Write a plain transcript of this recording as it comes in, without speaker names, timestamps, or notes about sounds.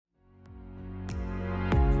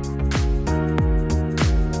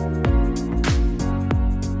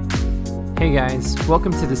Hey guys,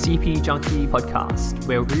 welcome to the CPD Junkie podcast,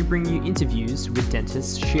 where we bring you interviews with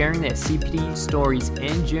dentists sharing their CPD stories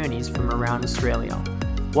and journeys from around Australia.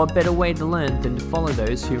 What better way to learn than to follow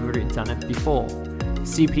those who've already done it before?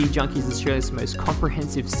 CPD Junkie is Australia's most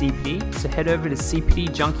comprehensive CPD, so head over to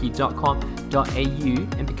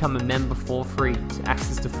cpdjunkie.com.au and become a member for free to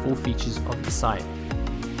access the full features of the site.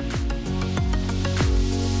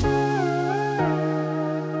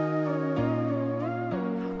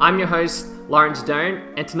 I'm your host, Lawrence Doan,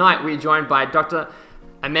 and tonight we're joined by Dr.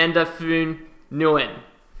 Amanda Phoon Nguyen.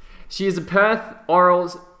 She is a Perth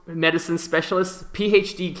oral medicine specialist,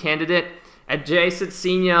 PhD candidate, adjacent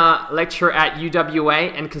senior lecturer at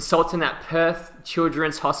UWA, and consultant at Perth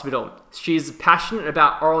Children's Hospital. She is passionate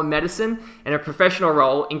about oral medicine, and her professional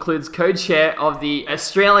role includes co-chair of the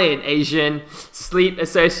Australian Asian Sleep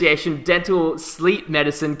Association Dental Sleep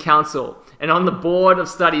Medicine Council, and on the board of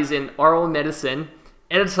studies in oral medicine,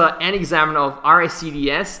 editor and examiner of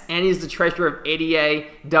RACDS, and is the treasurer of ADA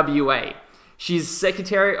WA. She's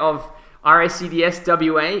secretary of RACDS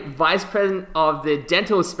WA, vice president of the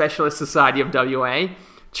Dental Specialist Society of WA,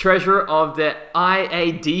 treasurer of the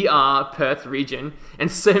IADR Perth region,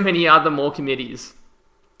 and so many other more committees.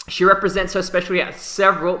 She represents her specialty at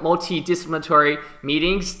several multidisciplinary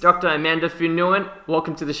meetings. Dr. Amanda Phoon Nguyen,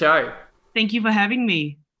 welcome to the show. Thank you for having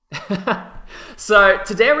me. So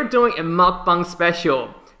today we're doing a mukbang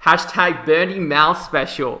special, #Burning Mouth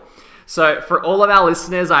special. So for all of our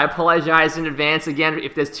listeners, I apologize in advance again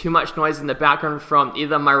if there's too much noise in the background from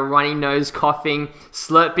either my runny nose, coughing,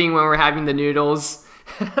 slurping when we're having the noodles.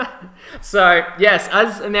 So yes,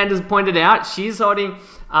 as Amanda's pointed out, she's holding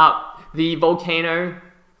the volcano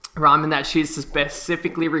ramen that she's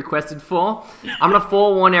specifically requested for. I'm going to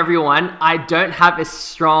forewarn everyone, I don't have a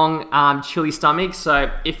strong chili stomach,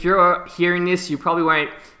 so if you're hearing this, you probably won't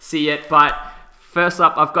see it, but first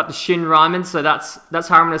up, I've got the Shin ramen, so that's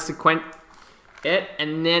how I'm going to sequence it,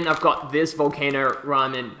 and then I've got this volcano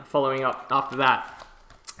ramen following up after that.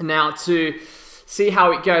 Now to see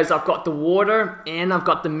how it goes, I've got the water and I've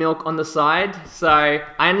got the milk on the side. So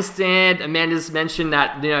I understand Amanda's mentioned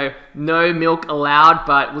that, no milk allowed,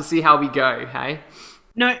 but we'll see how we go, hey?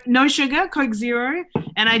 No sugar, Coke Zero,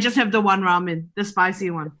 and I just have the one ramen, the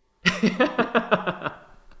spicy one.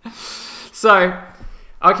 So,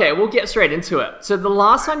 okay, we'll get straight into it. So the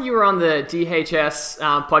last time you were on the DHS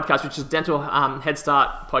podcast, which is Dental Head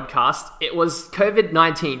Start podcast, it was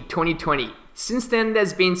COVID-19 2020. Since then,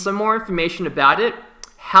 there's been some more information about it.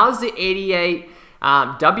 How's the ADA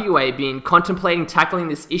WA been contemplating tackling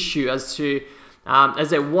this issue as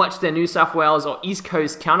they watch their New South Wales or East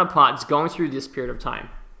Coast counterparts going through this period of time?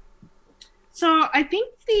 So I think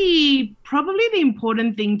probably the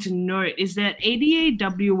important thing to note is that ADA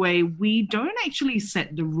WA, we don't actually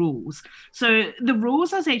set the rules. So the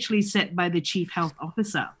rules are actually set by the Chief Health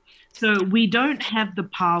Officer. So we don't have the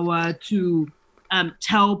power to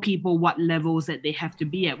tell people what levels that they have to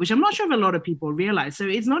be at, which I'm not sure if a lot of people realize. So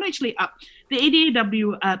it's not actually up. The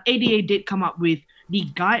ADA did come up with the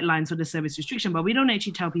guidelines for the service restriction, but we don't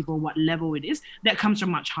actually tell people what level it is. That comes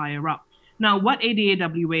from much higher up. Now, what ADA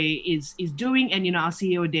WA is doing, and our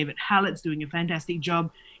CEO David Hallett's doing a fantastic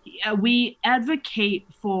job. We advocate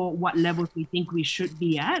for what levels we think we should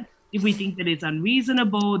be at. If we think that it's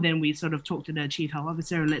unreasonable, then we sort of talk to the Chief Health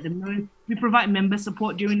Officer and let them know. We provide member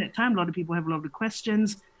support during that time. A lot of people have a lot of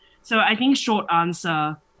questions. So I think short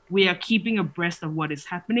answer, we are keeping abreast of what is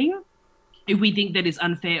happening. If we think that it's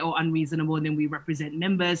unfair or unreasonable, then we represent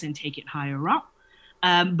members and take it higher up.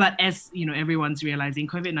 But as everyone's realizing,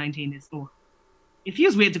 COVID-19 is, it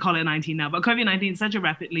feels weird to call it 19 now, but COVID-19 is such a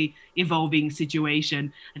rapidly evolving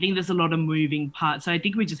situation. I think there's a lot of moving parts. So I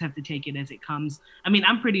think we just have to take it as it comes. I mean,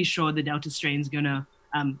 I'm pretty sure the Delta strain is going to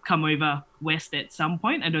come over west at some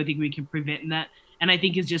point. I don't think we can prevent that. And I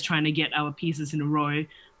think it's just trying to get our pieces in a row.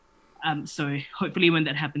 So hopefully when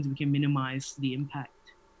that happens, we can minimize the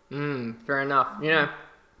impact. Fair enough.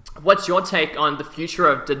 What's your take on the future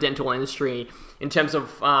of the dental industry in terms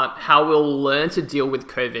of how we'll learn to deal with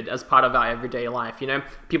COVID as part of our everyday life?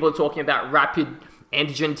 People are talking about rapid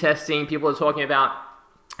antigen testing. People are talking about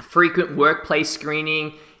frequent workplace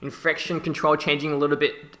screening, infection control changing a little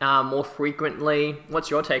bit more frequently. What's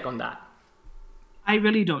your take on that? I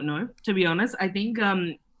really don't know, to be honest. I think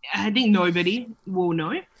nobody will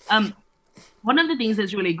know. One of the things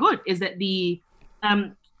that's really good is that the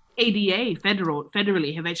ADA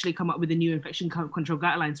federally have actually come up with the new infection control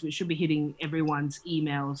guidelines, which should be hitting everyone's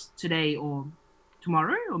emails today or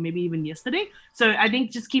tomorrow, or maybe even yesterday. So I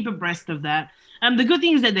think just keep abreast of that. The good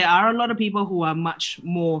thing is that there are a lot of people who are much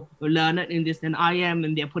more learned in this than I am,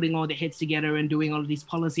 and they're putting all their heads together and doing all of these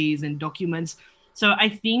policies and documents. So I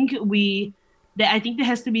think we I think there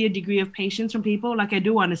has to be a degree of patience from people. Like I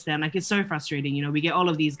do understand, like it's so frustrating. You know, we get all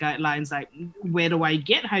of these guidelines, like where do I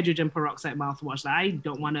get hydrogen peroxide mouthwash? Like, I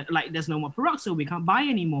don't want to, like there's no more peroxide, we can't buy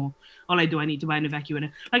anymore. Or like, do I need to buy an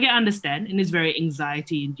evacuator? Like I understand, and it's very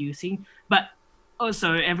anxiety inducing, but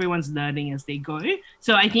also everyone's learning as they go.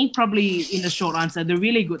 So I think probably in the short answer, the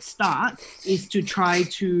really good start is to try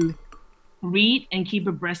to read and keep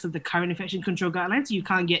abreast of the current infection control guidelines. You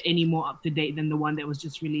can't get any more up to date than the one that was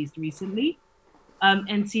just released recently.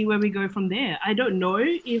 And see where we go from there. I don't know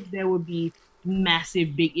if there will be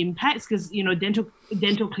massive big impacts because you know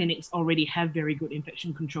dental clinics already have very good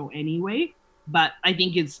infection control anyway. But I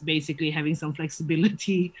think it's basically having some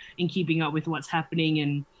flexibility in keeping up with what's happening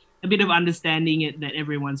and a bit of understanding it that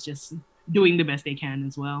everyone's just doing the best they can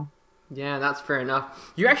as well. Yeah, that's fair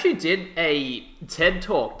enough. You actually did a TED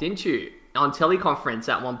talk, didn't you, on teleconference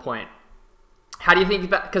at one point? How do you think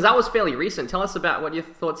about, because that was fairly recent. Tell us about what your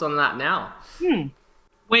thoughts on that now.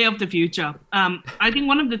 Way of the future. I think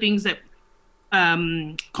one of the things that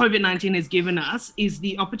COVID-19 has given us is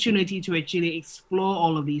the opportunity to actually explore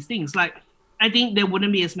all of these things. Like, I think there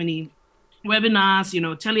wouldn't be as many webinars, you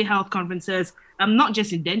know, telehealth conferences, not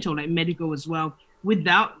just in dental, like medical as well,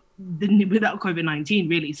 without COVID-19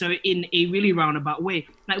 really. So in a really roundabout way,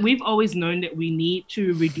 like we've always known that we need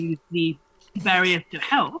to reduce the barrier to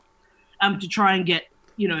health to try and get,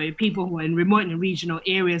 you know, people who are in remote and regional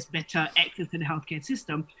areas better access to the healthcare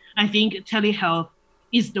system. I think telehealth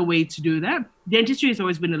is the way to do that. Dentistry has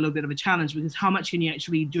always been a little bit of a challenge because how much can you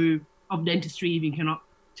actually do of dentistry if you cannot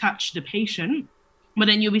touch the patient? But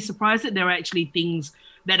then you'll be surprised that there are actually things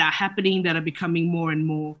that are happening that are becoming more and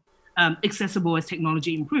more accessible as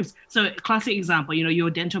technology improves. So a classic example, you know,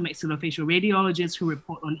 your dental maxillofacial radiologists who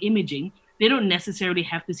report on imaging, they don't necessarily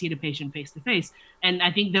have to see the patient face to face. And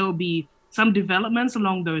I think there will be some developments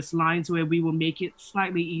along those lines where we will make it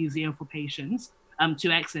slightly easier for patients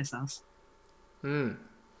to access us.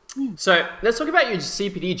 So let's talk about your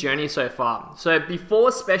CPD journey so far. So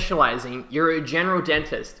before specializing, you're a general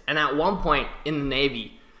dentist, and at one point in the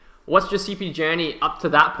Navy. What's your CPD journey up to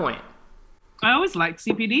that point? I always liked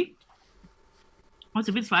CPD. Oh, it's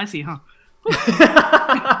a bit spicy, huh?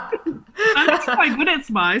 I'm quite good at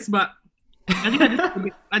spice, but I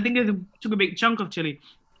think I took a big chunk of chili.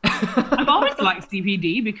 I've always liked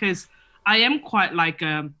CPD because I am quite like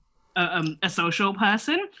a social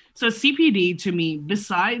person. So CPD to me,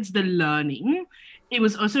 besides the learning, it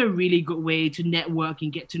was also a really good way to network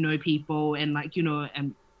and get to know people and like, you know,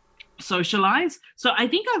 and socialize. So I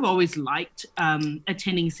think I've always liked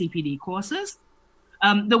attending CPD courses.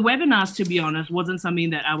 The webinars, to be honest, wasn't something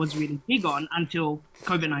that I was really big on until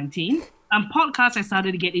COVID-19. Podcasts I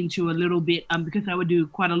started to get into a little bit because I would do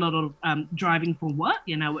quite a lot of driving for work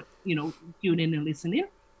and I would, you know, tune in and listen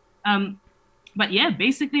in. But yeah,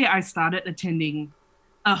 basically I started attending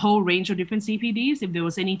a whole range of different CPDs. If there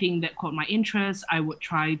was anything that caught my interest, I would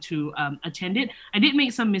try to attend it. I did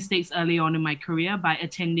make some mistakes early on in my career by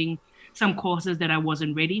attending some courses that I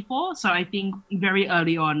wasn't ready for. So I think very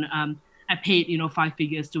early on, I paid, you know, 5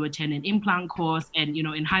 figures to attend an implant course. And, you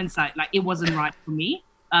know, in hindsight, like it wasn't right for me.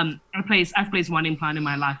 I've placed one implant in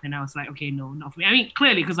my life and I was like, okay, no, not for me. I mean,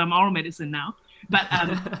 clearly, because I'm oral medicine now. But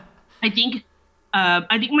I think my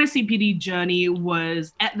CPD journey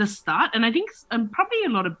was at the start, and I think probably a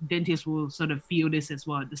lot of dentists will sort of feel this as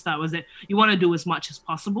well at the start, was that you want to do as much as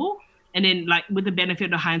possible. And then like with the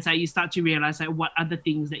benefit of hindsight, you start to realize like what other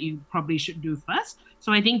things that you probably should do first.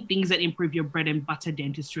 So I think things that improve your bread and butter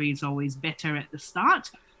dentistry is always better at the start.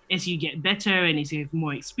 As you get better and as you have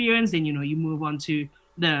more experience, then, you know, you move on to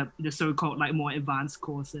the so-called like more advanced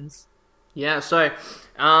courses. Yeah, so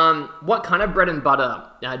what kind of bread and butter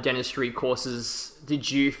dentistry courses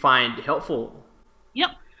did you find helpful?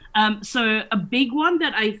 Yep. So a big one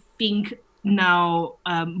that I think now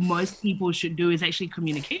most people should do is actually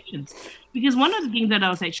communications. Because one of the things that I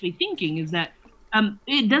was actually thinking is that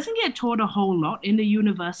it doesn't get taught a whole lot in the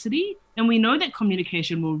university. And we know that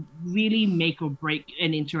communication will really make or break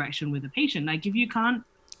an interaction with a patient. Like if you can't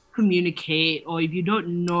communicate or if you don't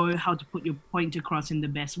know how to put your point across in the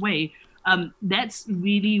best way, that's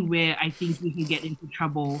really where I think we can get into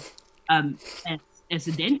trouble as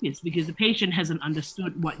a dentist, because the patient hasn't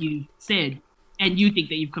understood what you said and you think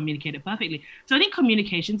that you've communicated perfectly. So I think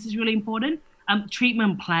communications is really important.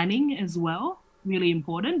 Treatment planning as well, really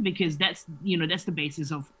important, because that's the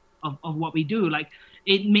basis of what we do. Like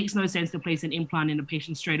it makes no sense to place an implant in a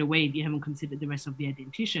patient straight away if you haven't considered the rest of their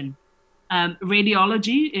dentition.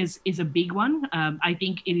 Radiology is a big one. I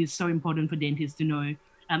think it is so important for dentists to know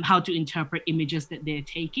how to interpret images that they're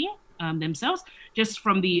taking themselves. Just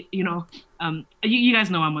from the, you guys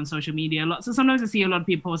know I'm on social media a lot. So sometimes I see a lot of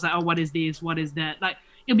people post like, oh, what is this? What is that? Like,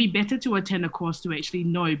 it'll be better to attend a course to actually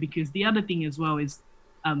know, because the other thing as well is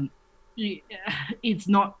it's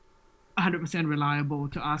not 100% reliable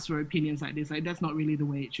to ask for opinions like this. Like, that's not really the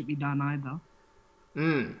way it should be done either.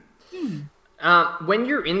 When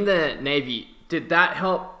you're in the Navy, did that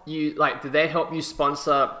help you? Like, did they help you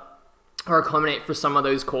sponsor or accommodate for some of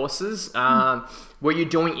those courses? Were you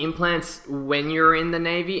doing implants when you were in the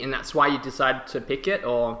Navy, and that's why you decided to pick it,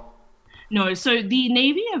 or? No, so the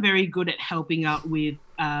Navy are very good at helping out with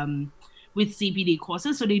CPD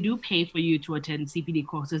courses. So they do pay for you to attend CPD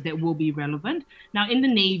courses that will be relevant. Now, in the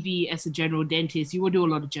Navy, as a general dentist, you will do a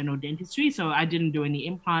lot of general dentistry. So I didn't do any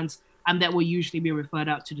implants, that will usually be referred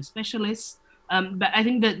out to the specialists. But I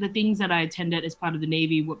think that the things that I attended as part of the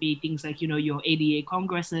Navy would be things like, your ADA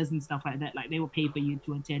congresses and stuff like that. Like, they will pay for you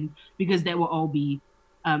to attend, because that will all be,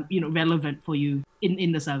 relevant for you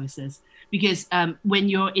in the services. Because when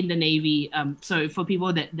you're in the Navy, so for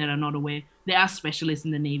people that are not aware, there are specialists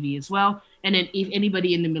in the Navy as well. And then if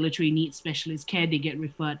anybody in the military needs specialist care, they get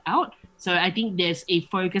referred out. So I think there's a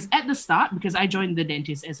focus at the start, because I joined the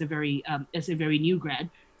dentist as a very new grad.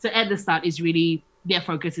 So at the start is really, their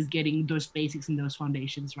focus is getting those basics and those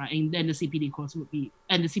foundations, right? And then the CPD course and the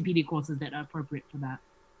CPD courses that are appropriate for that.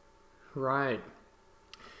 Right.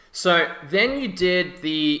 So then you did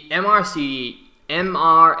the MRACDS.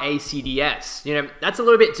 That's a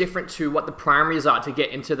little bit different to what the primaries are to get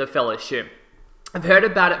into the fellowship. I've heard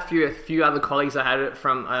about it through a few other colleagues. I had it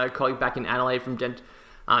from a colleague back in Adelaide from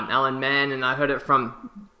Alan Mann, and I heard it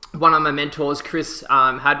from one of my mentors, Chris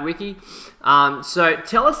Hadwicki. So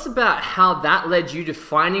tell us about how that led you to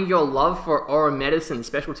finding your love for oral medicine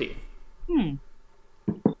specialty.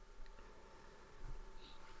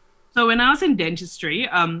 So when I was in dentistry,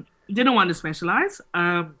 didn't want to specialize.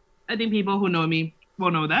 I think people who know me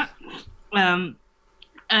will know that. And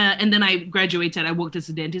then I graduated, I worked as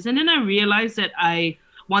a dentist, and then I realized that I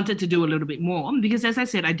wanted to do a little bit more, because as I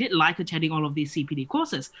said, I did like attending all of these CPD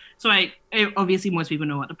courses. So I obviously, most people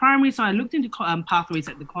know what the primary, so I looked into pathways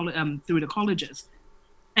at the through the colleges.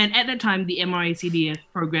 And at that time, the MRACDS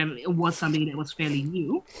program was something that was fairly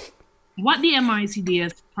new. What the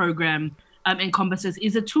MRACDS program encompasses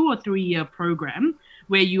is a 2 or 3 year program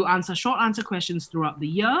where you answer short answer questions throughout the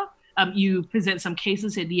year. You present some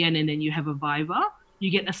cases at the end, and then you have a viva. You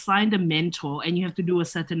get assigned a mentor, and you have to do a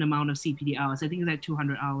certain amount of CPD hours. I think it's like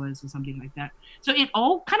 200 hours or something like that. So it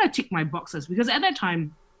all kind of ticked my boxes, because at that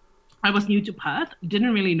time, I was new to Perth,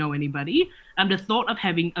 didn't really know anybody. And the thought of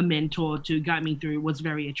having a mentor to guide me through was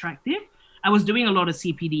very attractive. I was doing a lot of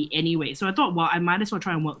CPD anyway. So I thought, well, I might as well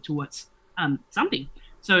try and work towards something.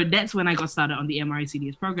 So that's when I got started on the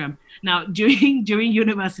MRACDS program. Now, during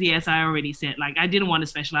university, as I already said, like, I didn't want to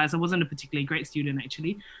specialize. I wasn't a particularly great student,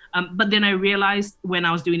 actually. But then I realized when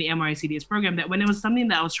I was doing the MRACDS program that when it was something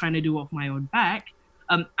that I was trying to do off my own back,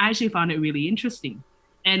 I actually found it really interesting.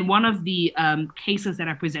 And one of the cases that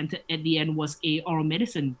I presented at the end was a oral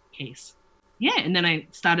medicine case. Yeah, and then I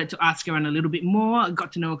started to ask around a little bit more. I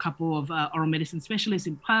got to know a couple of oral medicine specialists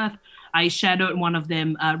in Perth. I shadowed one of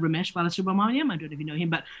them, Ramesh Balasubramaniam. I don't know if you know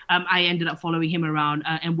him, but I ended up following him around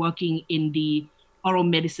and working in the oral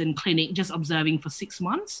medicine clinic, just observing for 6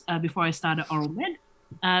 months before I started oral med.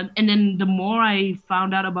 And then the more I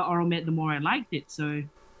found out about oral med, the more I liked it. So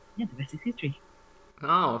yeah, the rest is history.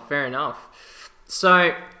 Oh, fair enough.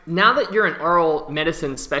 So now that you're an oral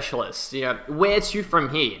medicine specialist, where to from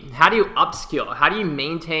here? How do you upskill? How do you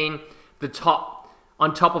maintain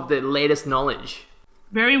on top of the latest knowledge?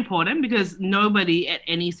 Very important, because nobody at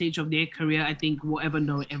any stage of their career, I think, will ever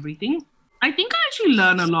know everything. I think I actually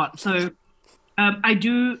learn a lot. So I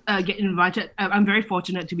do get invited. I'm very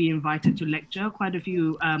fortunate to be invited to lecture quite a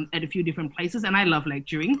few at a few different places, and I love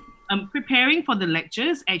lecturing. Preparing for the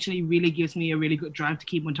lectures actually really gives me a really good drive to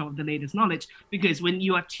keep on top of the latest knowledge, because when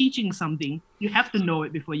you are teaching something, you have to know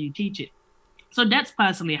it before you teach it. So that's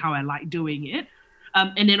personally how I like doing it.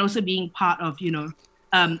 And then also being part of,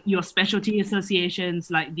 your specialty associations,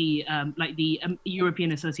 like the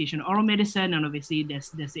European Association of Oral Medicine, and obviously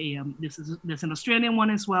there's an Australian one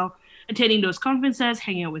as well. Attending those conferences,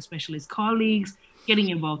 hanging out with specialist colleagues, getting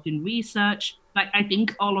involved in research. Like, I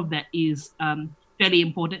think all of that is fairly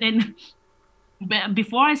important. And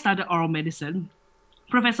before I started oral medicine,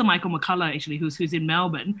 Professor Michael McCullough, actually, who's in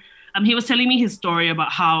Melbourne, he was telling me his story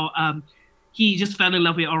about how he just fell in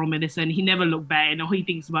love with oral medicine. He never looked back, and all he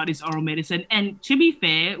thinks about is oral medicine. And to be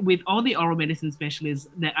fair, with all the oral medicine specialists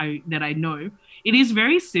that I know, it is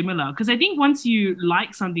very similar, because I think once you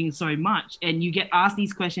like something so much and you get asked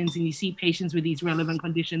these questions and you see patients with these relevant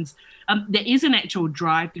conditions, there is an actual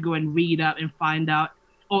drive to go and read up and find out,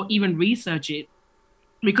 or even research it,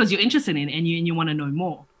 because you're interested in it and you want to know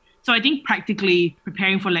more. So I think practically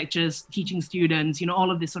preparing for lectures, teaching students,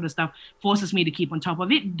 all of this sort of stuff forces me to keep on top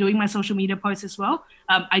of it. Doing my social media posts as well.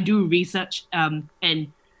 I do research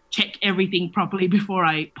and check everything properly before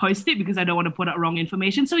I post it, because I don't want to put out wrong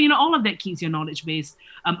information. So, all of that keeps your knowledge base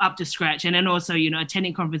up to scratch. And then also,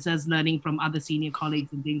 attending conferences, learning from other senior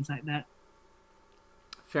colleagues and things like that.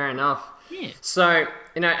 Fair enough. Yeah. So,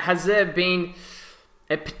 has there been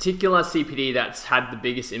a particular CPD that's had the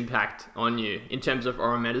biggest impact on you in terms of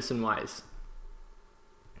oral medicine wise?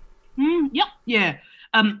 Yep. Yeah.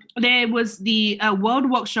 There was the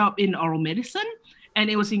World Workshop in Oral Medicine, and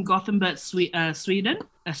it was in Gothenburg, Switzerland.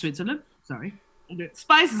 Sorry. The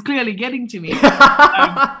spice is clearly getting to me.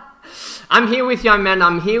 I'm here with you, man.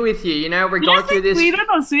 I'm here with you. We're going through this. Sweden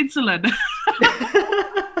or Switzerland?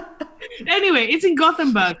 Anyway, it's in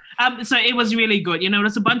Gothenburg. So it was really good.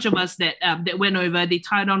 There's a bunch of us that went over. They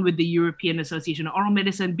tied on with the European Association of Oral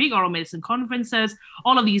Medicine, big oral medicine conferences,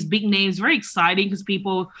 all of these big names. Very exciting, because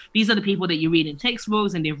these are the people that you read in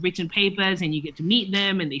textbooks, and they've written papers, and you get to meet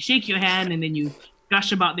them, and they shake your hand, and then you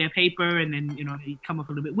gush about their paper, and then, they come off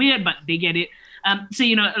a little bit weird, but they get it. So,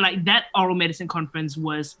 like that oral medicine conference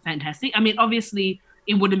was fantastic. I mean, obviously,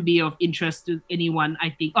 it wouldn't be of interest to anyone, I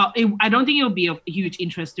think. I don't think it would be of huge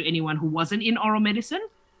interest to anyone who wasn't in oral medicine.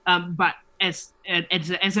 But as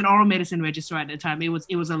an oral medicine registrar at the time, it was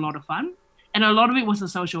a lot of fun, and a lot of it was a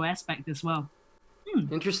social aspect as well.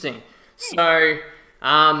 Interesting. So,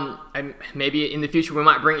 and maybe in the future we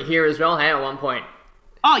might bring it here as well. Hey, at one point.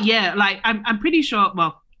 Oh yeah, like I'm pretty sure.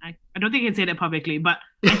 Well, I don't think I can say that publicly, but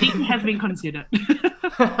I think it has been considered.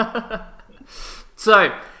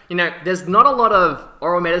 So, there's not a lot of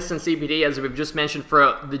oral medicine CPD, as we've just mentioned,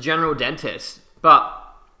 for the general dentist. But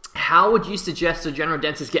how would you suggest a general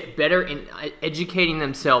dentist get better in educating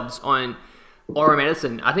themselves on oral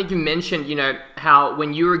medicine? I think you mentioned, how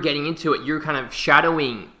when you were getting into it, you were kind of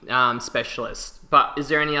shadowing specialists. But is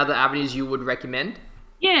there any other avenues you would recommend?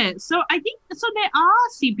 Yeah, so I think there are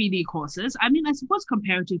CPD courses. I mean, I suppose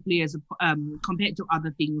comparatively, compared to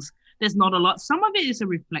other things, there's not a lot. Some of it is a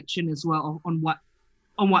reflection as well on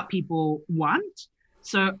what people want.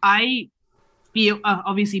 So I feel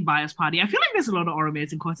obviously bias party. I feel like there's a lot of oral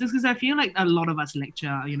medicine courses, because I feel like a lot of us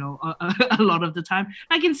lecture, a lot of the time.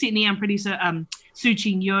 Like in Sydney, I'm pretty sure Su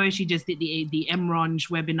Ching Yo, she just did the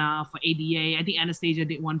MRONJ webinar for ADA. I think Anastasia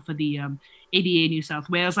did one for the ADA New South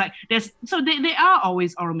Wales. Like there are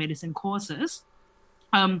always oral medicine courses,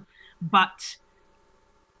 but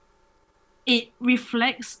it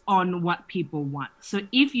reflects on what people want. So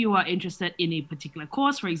if you are interested in a particular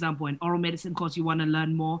course, for example, an oral medicine course, you want to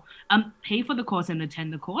learn more, pay for the course and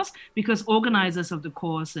attend the course, because organizers of the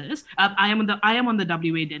courses, I am on the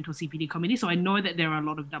WA Dental CPD committee, so I know that there are a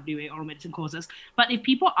lot of WA oral medicine courses, but if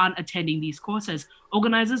people aren't attending these courses,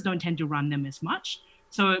 organizers don't tend to run them as much.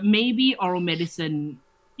 So maybe oral medicine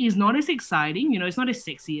is not as exciting, it's not as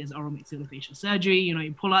sexy as oral maxillofacial surgery.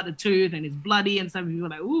 You pull out the tooth and it's bloody and stuff. People are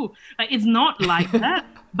like, ooh, like it's not like that.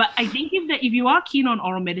 But I think if you are keen on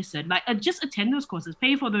oral medicine, like just attend those courses,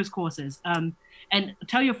 pay for those courses, and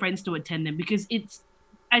tell your friends to attend them, because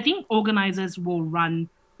I think organizers will run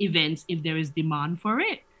events if there is demand for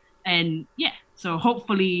it. And yeah, so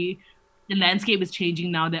hopefully the landscape is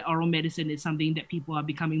changing now that oral medicine is something that people are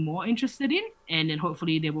becoming more interested in, and then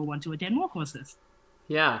hopefully they will want to attend more courses.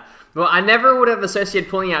 Yeah. Well, I never would have associated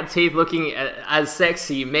pulling out teeth looking as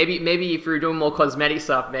sexy. Maybe if you're doing more cosmetic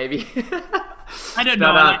stuff, maybe. I don't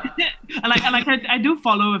know. I do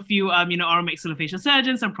follow a few, oral maxillofacial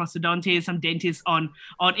surgeons, some prosthodontists, some dentists on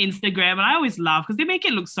Instagram, and I always laugh because they make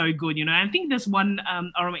it look so good. I think there's one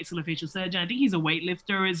oral maxillofacial surgeon. I think he's a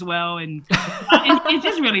weightlifter as well, and it's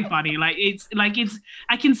just really funny.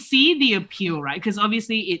 I can see the appeal, right? Because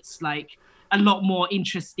obviously it's like a lot more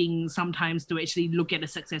interesting sometimes to actually look at a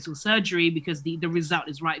successful surgery, because the result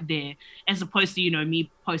is right there, as opposed to,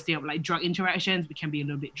 me posting up like drug interactions, which can be a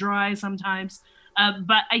little bit dry sometimes.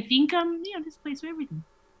 But I think, this place for everything.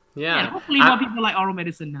 Yeah. Hopefully more people like oral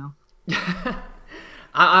medicine now.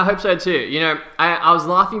 I hope so too. I was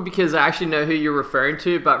laughing because I actually know who you're referring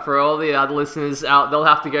to, but for all the other listeners out, they'll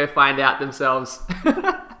have to go find out themselves.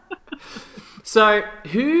 So,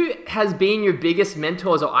 who has been your biggest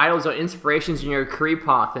mentors or idols or inspirations in your career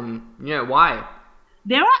path, and why?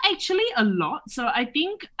 There are actually a lot. So I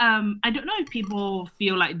think I don't know if people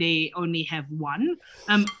feel like they only have one.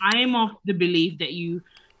 I'm of the belief that you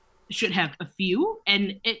should have a few,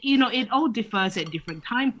 and it all differs at different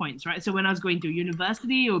time points, right? So when I was going to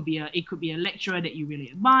university, it could be a lecturer that you really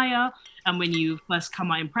admire, and when you first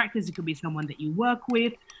come out in practice, it could be someone that you work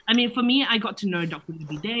with. I mean, for me, I got to know Dr.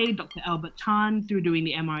 Libby Day, Dr. Albert Tan through doing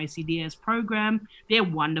the MRICDS program. They're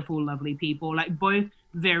wonderful, lovely people, like both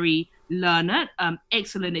very learned,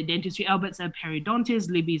 excellent at dentistry. Albert's a periodontist,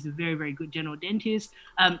 Libby's a very, very good general dentist.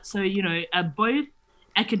 So both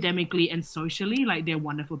academically and socially, like they're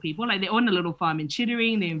wonderful people. Like they own a little farm in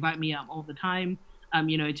Chittering. They invite me up all the time,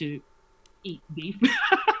 to eat beef.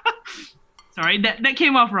 Sorry, that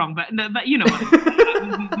came off wrong, but you know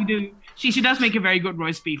what we do. She does make a very good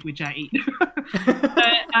roast beef, which I eat.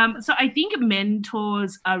 So I think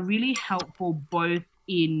mentors are really helpful both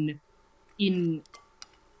in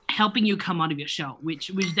helping you come out of your shell,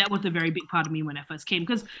 which that was a very big part of me when I first came.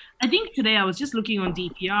 Because I think today I was just looking on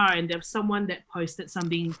DPR and there was someone that posted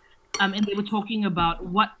something, and they were talking about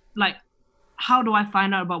how do I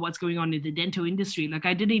find out about what's going on in the dental industry? Like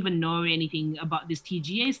I didn't even know anything about this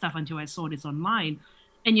TGA stuff until I saw this online.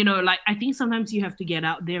 And I think sometimes you have to get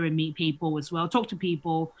out there and meet people as well, talk to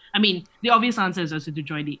people. I mean, the obvious answer is also to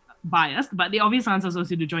join the biased, but the obvious answer is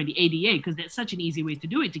also to join the ADA because that's such an easy way to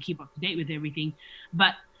do it, to keep up to date with everything.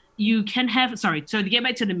 But you can have, so to get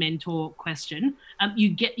back to the mentor question,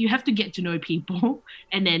 you have to get to know people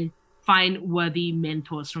and then find worthy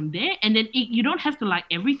mentors from there. And then you don't have to like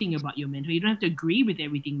everything about your mentor. You don't have to agree with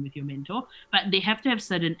everything with your mentor, but they have to have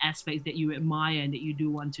certain aspects that you admire and that you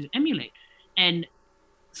do want to emulate. And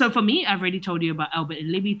so for me, I've already told you about Albert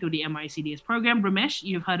and Libby through the MRICDS program. Ramesh,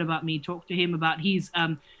 you've heard about me talk to him about he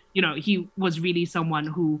was really someone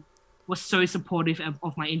who was so supportive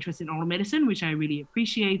of my interest in oral medicine, which I really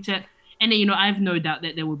appreciated. And then, I have no doubt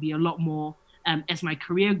that there will be a lot more as my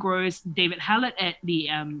career grows. David Hallett at the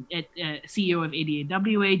CEO of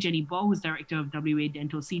ADAWA, Jenny Ball, who's director of WA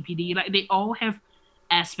Dental CPD, like they all have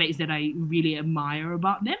aspects that I really admire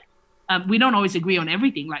about them. We don't always agree on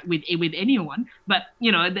everything, like with anyone, but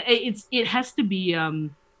it has to be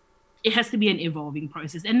an evolving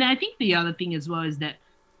process. And I think the other thing as well is that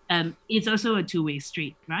it's also a two-way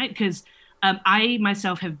street, right? Because I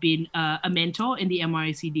myself have been a mentor in the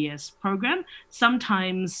MRICDS program.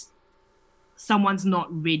 Sometimes someone's not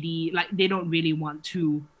ready, like they don't really want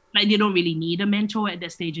to, like they don't really need a mentor at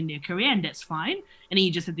that stage in their career, and that's fine. And then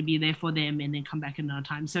you just have to be there for them and then come back another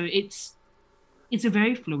time. So it's a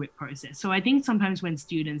very fluid process. So I think sometimes when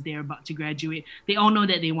students, they're about to graduate, they all know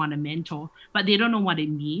that they want a mentor, but they don't know what it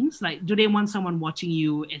means. Like, do they want someone watching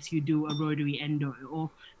you as you do a rotary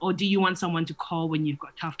endo? Or do you want someone to call when you've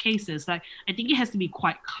got tough cases? Like, I think it has to be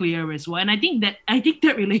quite clear as well. And I think that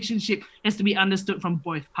relationship has to be understood from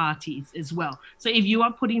both parties as well. So if you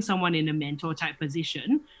are putting someone in a mentor type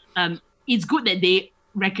position, it's good that they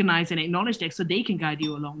recognize and acknowledge that so they can guide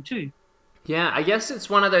you along too. Yeah, I guess it's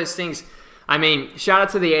one of those things. I mean, shout out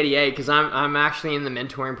to the ADA because I'm actually in the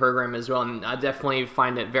mentoring program as well, and I definitely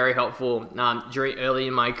find it very helpful during early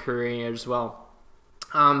in my career as well.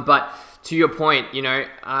 But to your point,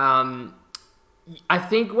 I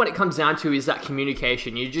think what it comes down to is that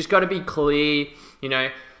communication. You just got to be clear.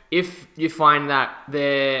 If you find that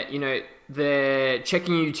they're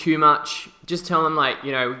checking you too much, just tell them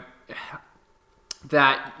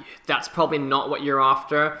that's probably not what you're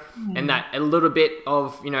after, and that a little bit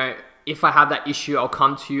of if I have that issue, I'll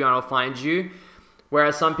come to you and I'll find you.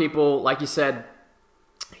 Whereas some people, like you said,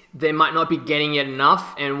 they might not be getting it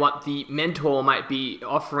enough, and what the mentor might be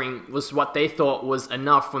offering was what they thought was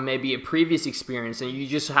enough from maybe a previous experience, and you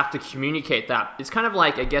just have to communicate that. It's kind of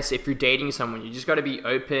like, I guess, if you're dating someone, you just got to be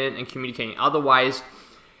open and communicating. Otherwise,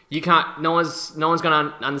 you can't. No one's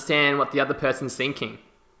gonna understand what the other person's thinking.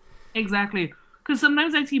 Exactly, because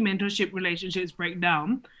sometimes I see mentorship relationships break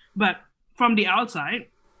down, but from the outside,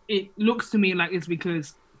 it looks to me like it's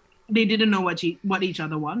because they didn't know what each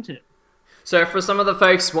other wanted. So for some of the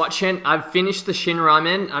folks watching, I've finished the Shin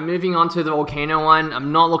Ramen. I'm moving on to the volcano one.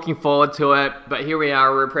 I'm not looking forward to it, but here we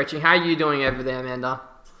are. We're approaching. How are you doing over there, Amanda?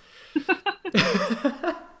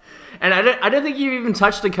 And I don't think you've even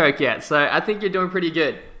touched the Coke yet, so I think you're doing pretty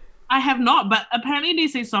good. I have not, but apparently they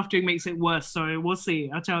say soft drink makes it worse, so we'll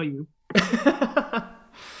see. I'll tell you.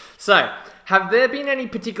 So, have there been any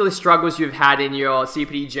particular struggles you've had in your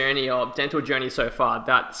CPD journey or dental journey so far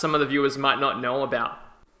that some of the viewers might not know about?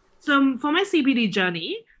 So for my CPD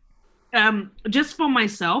journey, just for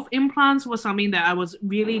myself, implants was something that I was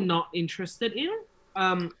really not interested in.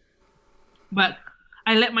 But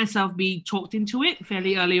I let myself be talked into it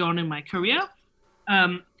fairly early on in my career.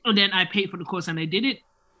 And then I paid for the course and I did it.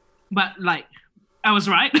 But like, I was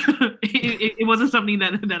right. It wasn't something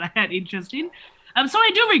that I had interest in. So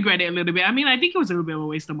I do regret it a little bit. I mean, I think it was a little bit of a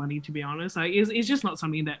waste of money, to be honest. Like, it's just not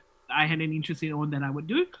something that I had an interest in or that I would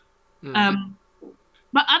do.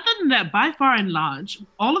 But other than that, by far and large,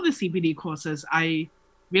 all of the CPD courses I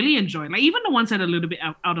really enjoyed. Like even the ones that are a little bit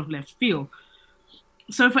out of left field.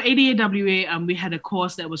 So for ADAWA, we had a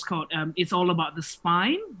course that was called "It's All About the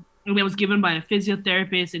Spine." And it was given by a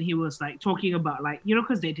physiotherapist, and he was like talking about like, you know,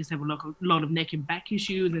 because dentists have a lot of neck and back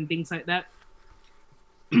issues and things like that.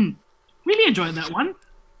 Really enjoyed that one.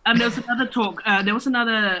 There was another talk. There was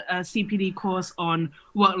another CPD course on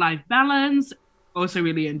work-life balance. Also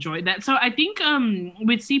really enjoyed that. So I think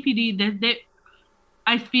with CPD,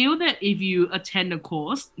 I feel that if you attend a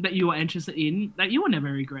course that you are interested in, that you will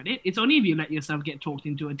never regret it. It's only if you let yourself get talked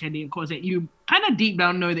into attending a course that you kind of deep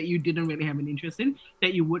down know that you didn't really have an interest in,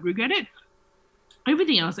 that you would regret it.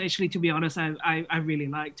 Everything else, actually, to be honest, I really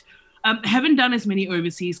liked. Haven't done as many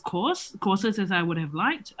overseas courses as I would have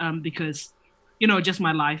liked because, you know, just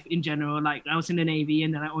my life in general. Like I was in the Navy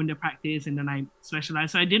and then I owned a practice and then I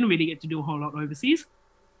specialized. So I didn't really get to do a whole lot overseas,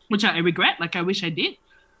 which I regret. Like I wish I did.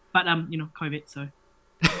 But, you know, COVID, so...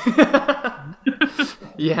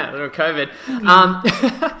 Yeah, little COVID.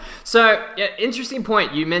 So, interesting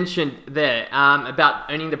point you mentioned there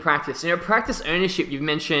about owning the practice. You know, practice ownership you've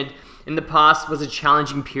mentioned in the past was a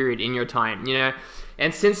challenging period in your time, you know,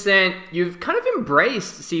 and since then you've kind of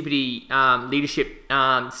embraced CPD leadership,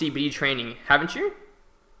 CPD training, haven't you?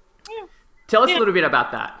 Yeah. Tell us a little bit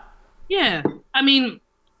about that. Yeah, I mean,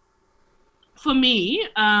 for me,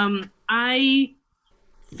 I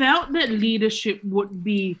felt that leadership would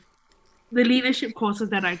be the leadership courses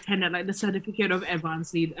that I attended, like the Certificate of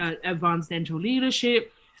Advanced Dental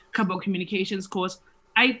Leadership, Couple Communications course.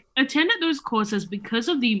 I attended those courses because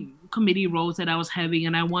of the committee roles that I was having,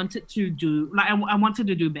 and I wanted to do I wanted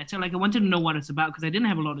to do better. Like I wanted to know what it's about because I didn't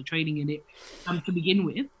have a lot of training in it to begin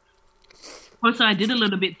with. Also, I did a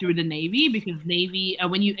little bit through the Navy because Navy,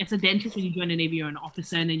 as a dentist, when you join the Navy, you're an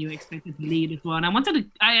officer and then you're expected to lead as well. And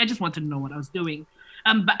I just wanted to know what I was doing.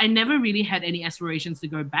 But I never really had any aspirations to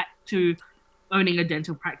go back to owning a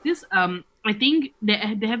dental practice. I think there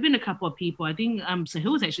have been a couple of people. I think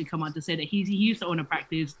Sahil has actually come out to say that he used to own a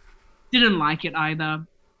practice, didn't like it either.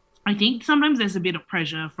 I think sometimes there's a bit of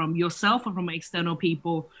pressure from yourself or from external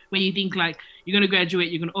people when you think like you're going to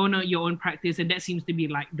graduate, you're going to own your own practice, and that seems to be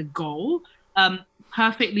like the goal.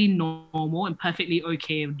 Perfectly normal and perfectly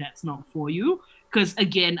okay if that's not for you. Because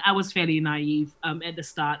again, I was fairly naive at the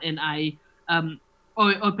start, and I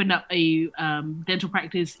opened up a dental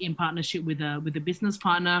practice in partnership with a business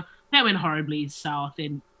partner. That went horribly south,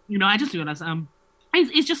 and you know I just realized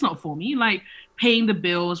it's just not for me. Like paying the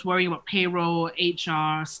bills, worrying about payroll,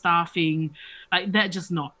 HR, staffing, like that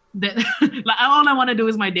just not. That like all I want to do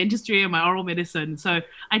is my dentistry and my oral medicine. So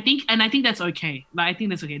I think that's okay. Like I think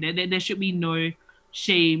that's okay. There should be no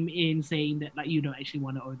shame in saying that like you don't actually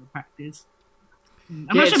want to own a practice. I'm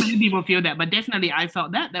not sure many people feel that, but definitely I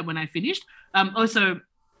felt that when I finished. Also,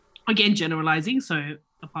 again, generalizing, so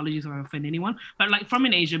apologies if I offend anyone, but like from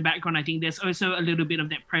an Asian background, I think there's also a little bit of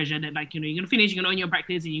that pressure that like, you know, you're going to finish, you're going to own your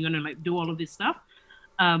practice and you're going to like do all of this stuff.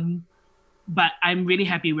 But I'm really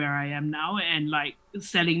happy where I am now, and like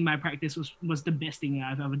selling my practice was the best thing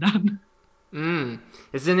I've ever done.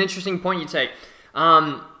 It's an interesting point you take.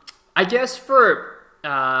 I guess for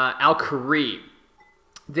our career,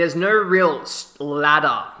 there's no real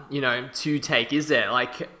ladder, you know, to take, is there?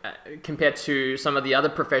 Like compared to some of the other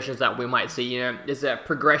professions that we might see, you know, is there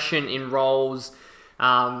progression in roles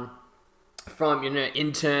from, you know,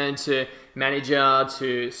 intern to manager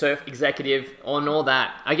to executive and all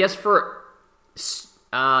that? I guess for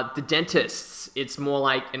the dentists, it's more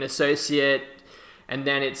like an associate, and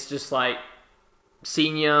then it's just like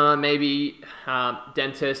senior, maybe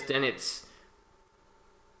dentist, and it's,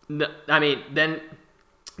 I mean, then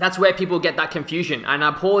that's where people get that confusion. And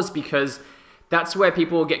I pause because that's where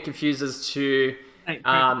people get confused as to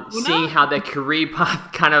seeing how their career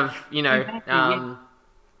path kind of, you know,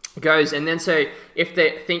 goes. And then so if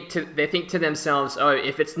they think to themselves, oh,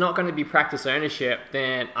 if it's not going to be practice ownership,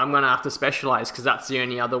 then I'm going to have to specialize because that's the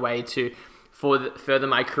only other way to further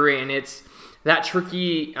my career. And it's that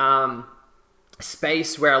tricky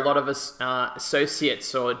space where a lot of us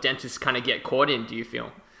associates or dentists kind of get caught in, do you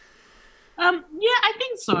feel? Yeah, I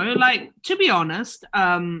think so. Like, to be honest,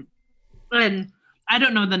 and I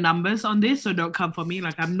don't know the numbers on this, so don't come for me.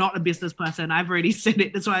 Like, I'm not a business person. I've already said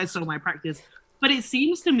it. That's why I sold my practice. But it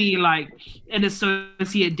seems to me like an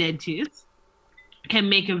associate dentist can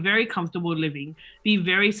make a very comfortable living, be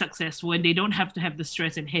very successful, and they don't have to have the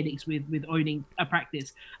stress and headaches with owning a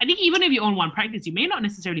practice. I think even if you own one practice, you may not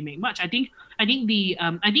necessarily make much. I think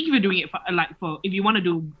if you're doing it for if you want to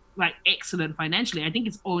do like excellent financially, I think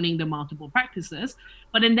it's owning the multiple practices.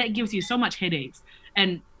 But then that gives you so much headaches,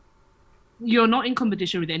 and you're not in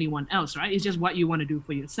competition with anyone else, right? It's just what you want to do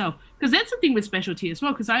for yourself. Because that's the thing with specialty as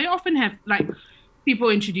well. Because I often have like people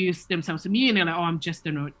introduce themselves to me and they're like, "Oh, I'm just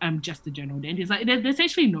a general dentist." Like, there's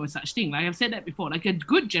actually no such thing. Like I've said that before. Like a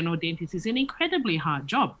good general dentist is an incredibly hard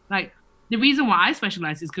job. Like the reason why I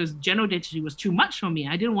specialize is because general dentistry was too much for me.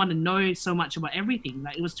 I didn't want to know so much about everything.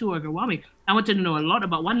 Like it was too overwhelming. I wanted to know a lot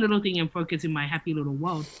about one little thing and focus in my happy little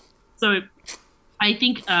world. So I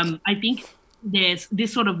think there's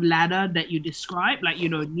this sort of ladder that you describe, like,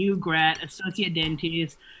 new grad, associate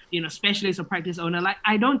dentist, specialist or practice owner. Like,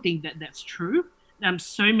 I don't think that that's true.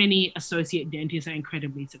 So many associate dentists are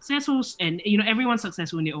incredibly successful, and everyone's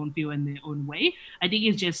successful in their own field and their own way. I think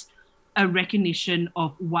it's just a recognition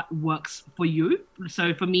of what works for you.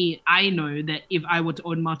 So for me, I know that if I were to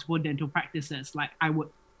own multiple dental practices, like I would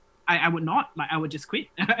not, like I would just quit.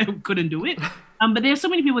 I couldn't do it. But there's so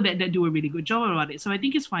many people that do a really good job about it. So I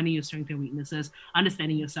think it's finding your strengths and weaknesses,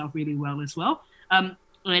 understanding yourself really well as well. And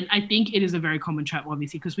I think it is a very common trap,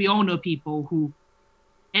 obviously, because we all know people who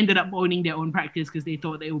ended up owning their own practice because they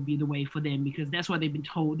thought it would be the way for them, because that's what they've been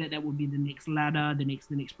told, that would be the next ladder, the next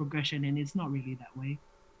progression, and it's not really that way.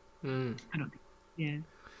 I don't think. Yeah.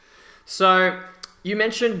 So you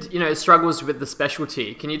mentioned, struggles with the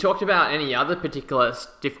specialty. Can you talk about any other particular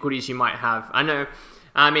difficulties you might have? I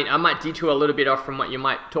might detour a little bit off from what you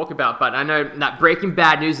might talk about, but I know that breaking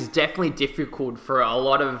bad news is definitely difficult for a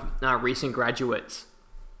lot of recent graduates.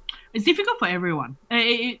 It's difficult for everyone.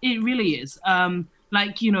 It really is. I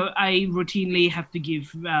routinely have to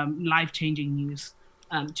give life-changing news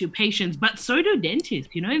to patients, but so do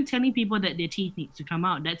dentists. Telling people that their teeth need to come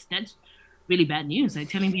out, that's really bad news. Like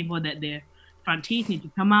telling people that their front teeth need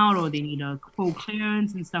to come out or they need a full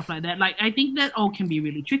clearance and stuff like that. Like, I think that all can be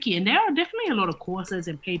really tricky, and there are definitely a lot of courses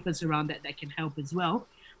and papers around that can help as well.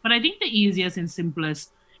 But I think the easiest and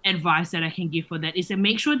simplest advice that I can give for that is to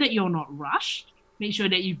make sure that you're not rushed. Make sure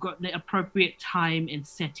that you've got the appropriate time and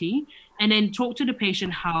setting, and then talk to the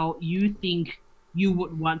patient how you think you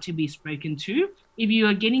would want to be spoken to. If you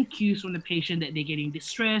are getting cues from the patient that they're getting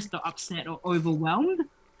distressed or upset or overwhelmed,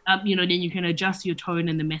 then you can adjust your tone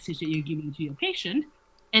and the message that you're giving to your patient.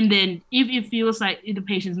 And then if it feels like the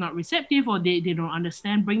patient's not receptive or they don't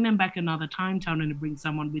understand, bring them back another time, tell them to bring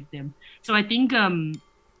someone with them. So I think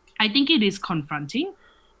it is confronting.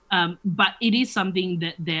 But it is something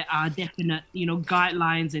that there are definite,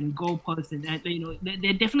 guidelines and goalposts, and there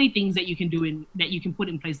are definitely things that you can do that you can put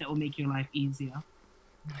in place that will make your life easier.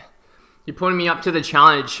 You're putting me up to the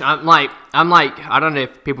challenge. I'm like, I don't know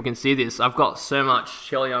if people can see this. I've got so much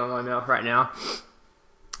chili on my mouth right now,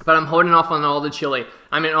 but I'm holding off on all the chili.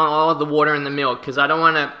 On all the water and the milk, because I don't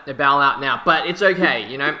want to bail out now. But it's okay,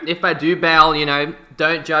 If I do bail,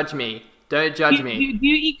 don't judge me. Don't judge me. Do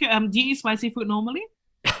you eat spicy food normally?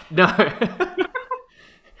 No.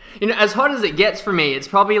 As hot as it gets for me, it's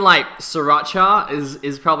probably like sriracha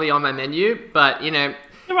is probably on my menu, but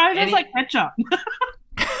Sriracha's like ketchup.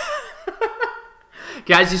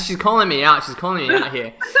 Guys, she's calling me out. She's calling me out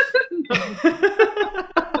here.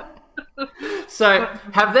 So,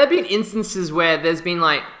 have there been instances where there's been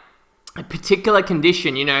like a particular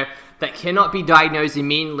condition, that cannot be diagnosed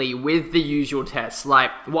immediately with the usual tests, like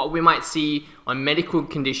what we might see on medical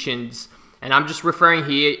conditions? And I'm just referring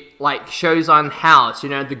here, like shows on House,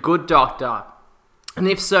 The Good Doctor. And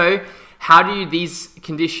if so, how do these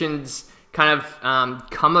conditions kind of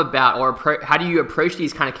come about, or how do you approach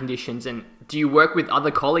these kind of conditions? And do you work with other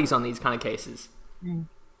colleagues on these kind of cases?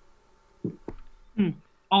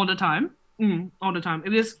 All the time. All the time.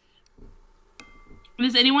 If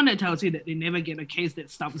there's anyone that tells you that they never get a case that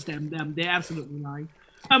stumps them, they're absolutely lying.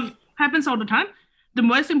 Happens all the time. The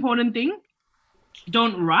most important thing,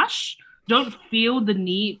 don't rush. Don't feel the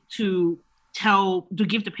need to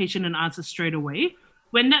give the patient an answer straight away.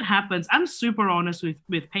 When that happens, I'm super honest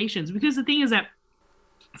with patients, because the thing is that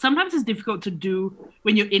sometimes it's difficult to do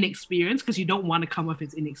when you're inexperienced, because you don't want to come off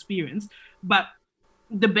as inexperienced. But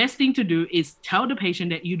the best thing to do is tell the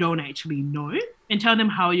patient that you don't actually know, and tell them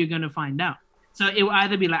how you're going to find out. So it will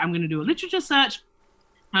either be like, I'm going to do a literature search,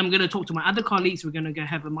 I'm going to talk to my other colleagues, we're going to go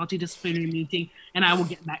have a multidisciplinary meeting, and I will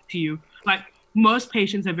get back to you. Like, most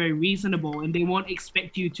patients are very reasonable, and they won't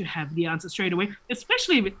expect you to have the answer straight away,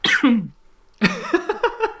 especially if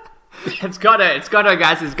It's got her,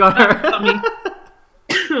 guys. It's got her.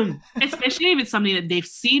 Especially if it's something that they've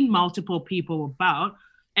seen multiple people about.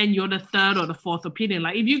 and you're the third or the fourth opinion.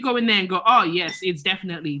 Like if you go in there and go, oh yes, it's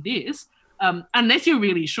definitely this, unless you're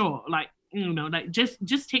really sure, like, like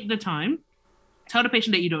just take the time, tell the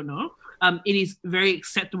patient that you don't know. It is very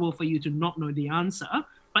acceptable for you to not know the answer,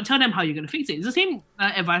 but tell them how you're going to fix it. It's the same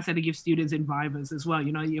advice that I give students in Vivas as well.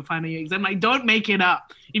 Your final year exam, like don't make it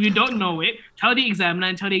up. If you don't know it, tell the examiner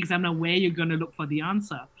and tell the examiner where you're going to look for the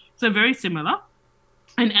answer. So very similar.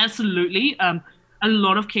 And absolutely, a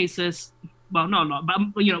lot of cases, well, not a lot,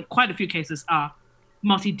 but quite a few cases are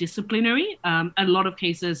multidisciplinary. A lot of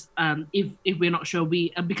cases, if we're not sure,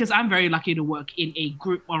 because I'm very lucky to work in a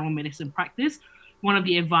group oral medicine practice. One of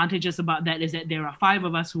the advantages about that is that there are 5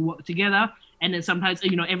 of us who work together, and then sometimes,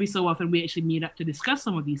 every so often we actually meet up to discuss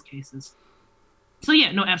some of these cases. So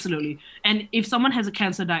yeah, no, absolutely. And if someone has a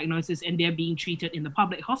cancer diagnosis and they're being treated in the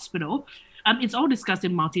public hospital, it's all discussed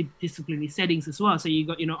in multidisciplinary settings as well. So you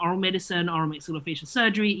got, oral medicine, oral maxillofacial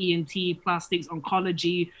surgery, ENT, plastics,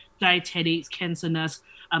 oncology, dietetics, cancer nurse,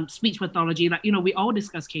 speech pathology. Like, we all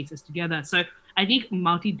discuss cases together. So I think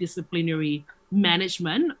multidisciplinary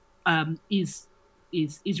management is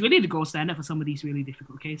really the gold standard for some of these really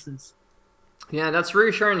difficult cases. Yeah, that's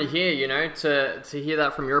reassuring to hear, to hear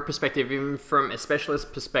that from your perspective, even from a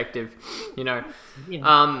specialist perspective, Yeah.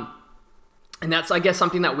 And that's, I guess,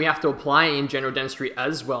 something that we have to apply in general dentistry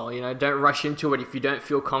as well. Don't rush into it if you don't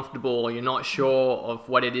feel comfortable or you're not sure of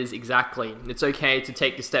what it is exactly. It's okay to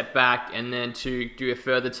take a step back and then to do a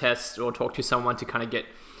further test or talk to someone to kind of get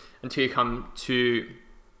until you come to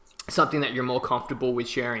something that you're more comfortable with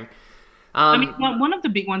sharing. One of the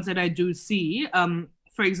big ones that I do see,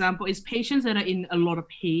 for example, is patients that are in a lot of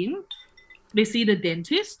pain. They see the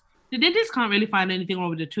dentist. The dentist can't really find anything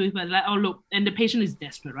wrong with the tooth, but like, oh look, and the patient is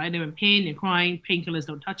desperate, right? They're in pain, they're crying, painkillers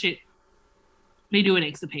don't touch it. They do an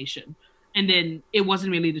extirpation, and then it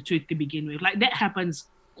wasn't really the tooth to begin with. Like that happens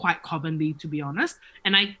quite commonly, to be honest.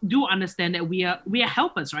 And I do understand that we are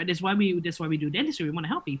helpers, right? That's why we do dentistry. We want to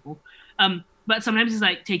help people. But sometimes it's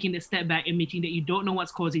like taking a step back, admitting that you don't know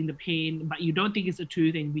what's causing the pain, but you don't think it's a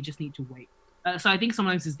tooth, and we just need to wait. So I think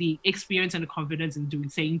sometimes it's the experience and the confidence in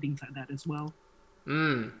saying things like that as well.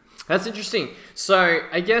 That's interesting. So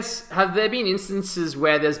I guess, have there been instances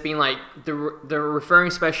where there's been like the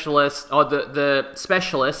referring specialist or the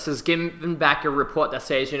specialist has given back a report that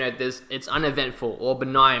says, it's uneventful or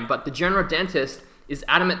benign, but the general dentist is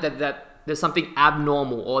adamant that there's something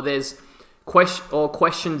abnormal or there's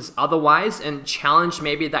questions otherwise and challenge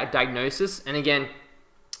maybe that diagnosis? And again,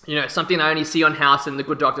 something I only see on House and The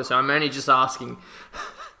Good Doctor, so I'm only just asking.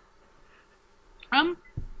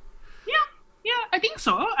 Yeah, I think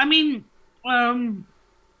so. I mean, don't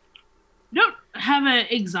have an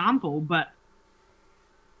example, but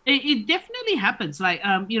it definitely happens. Like,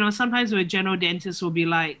 sometimes where general dentists will be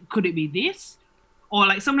like, could it be this? Or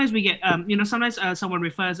like sometimes we get, sometimes someone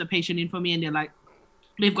refers a patient in for me and they're like,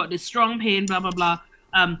 they've got this strong pain, blah, blah, blah.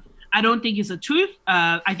 I don't think it's a tooth.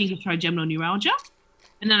 I think it's trigeminal neuralgia.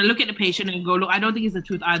 And then I look at the patient and go, look, I don't think it's a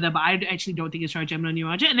tooth either, but I actually don't think it's trigeminal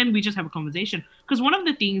neuralgia. And then we just have a conversation. Because one of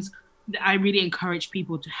the things that I really encourage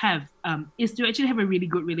people to have is to actually have a really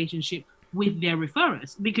good relationship with their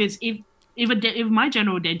referrers. Because if my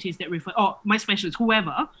general dentist that or my specialist,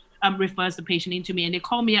 whoever, refers the patient into me and they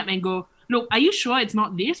call me up and go, look, are you sure it's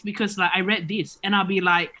not this? Because like I read this. And I'll be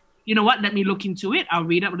like, you know what, let me look into it. I'll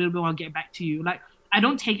read up a little bit, I'll get back to you. Like, I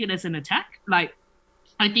don't take it as an attack. Like,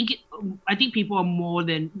 I think people are more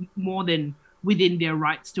than within their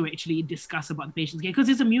rights to actually discuss about the patient's care because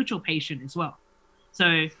it's a mutual patient as well.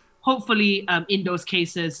 So hopefully, in those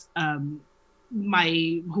cases,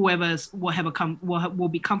 whoever's will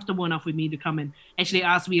be comfortable enough with me to come and actually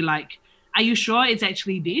ask me like, are you sure it's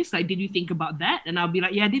actually this? Like, did you think about that? And I'll be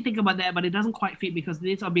like, yeah, I did think about that, but it doesn't quite fit because of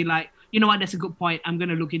this. I'll be like, you know what, that's a good point. I'm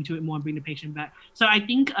gonna look into it more and bring the patient back. So I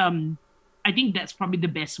think that's probably the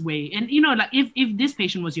best way. And like if this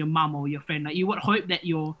patient was your mom or your friend, like you would hope that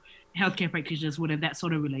your healthcare practitioners would have that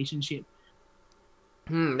sort of relationship.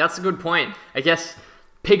 That's a good point. I guess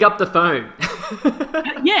pick up the phone.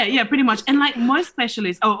 yeah, pretty much. And like most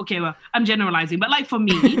specialists, well, I'm generalizing, but like for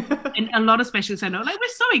me and a lot of specialists I know, like we're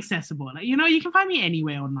so accessible. Like, you can find me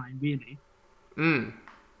anywhere online, really.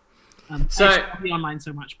 So I shouldn't be online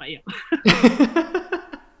so much, but yeah.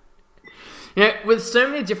 With so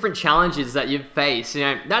many different challenges that you've faced,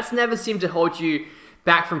 that's never seemed to hold you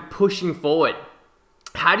back from pushing forward.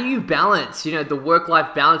 How do you balance, the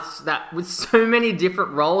work-life balance that with so many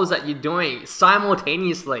different roles that you're doing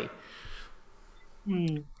simultaneously?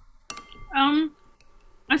 I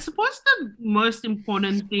suppose the most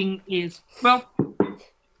important thing is,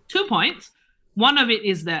 2 points. One of it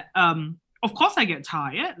is that, of course I get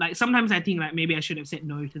tired. Like sometimes I think like maybe I should have said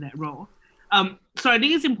no to that role. So I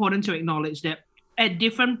think it's important to acknowledge that at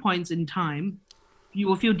different points in time, you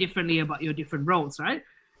will feel differently about your different roles, right?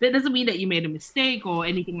 That doesn't mean that you made a mistake or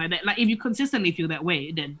anything like that. Like if you consistently feel that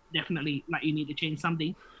way, then definitely like you need to change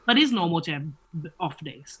something. But it's normal to have off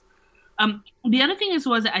days. The other thing is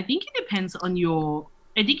was that I think it depends on your.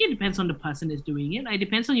 I think it depends on the person that's doing it. It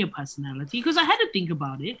depends on your personality. Because I had to think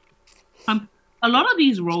about it. A lot of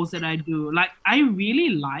these roles that I do, like I really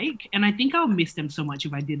like, and I think I'll miss them so much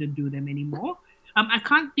if I didn't do them anymore. I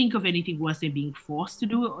can't think of anything worse than being forced to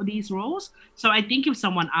do these roles. So I think if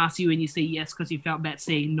someone asks you and you say yes because you felt bad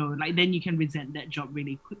saying no, like then you can resent that job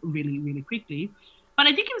really, really, really quickly. But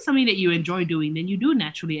I think if it's something that you enjoy doing, then you do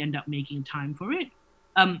naturally end up making time for it.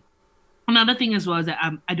 Another thing as well is that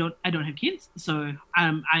I don't have kids, so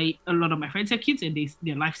a lot of my friends have kids and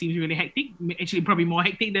their life seems really hectic. Actually, probably more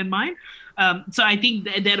hectic than mine. So I think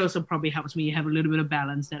that also probably helps me have a little bit of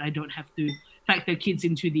balance that I don't have to factor kids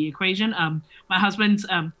into the equation. My husband's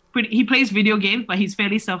he plays video games, but he's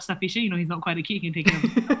fairly self-sufficient. He's not quite a kid; he can take care of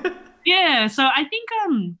himself. Yeah, so I think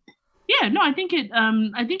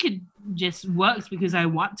I think it just works because I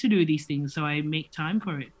want to do these things, so I make time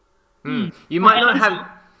for it. You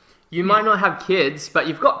might not have kids, but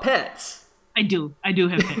you've got pets. I do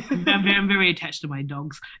have pets. I'm very attached to my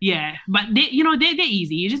dogs. Yeah, but they're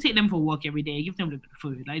easy. You just take them for a walk every day. Give them a bit of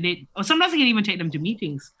food. Or sometimes I can even take them to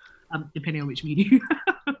meetings, depending on which meeting.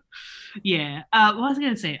 Yeah. What was I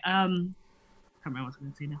gonna say? I can't remember what I was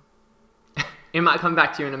gonna say now. It might come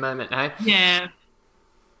back to you in a moment, eh? Yeah.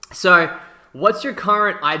 So, what's your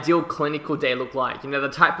current ideal clinical day look like? The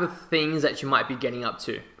type of things that you might be getting up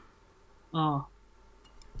to. Oh.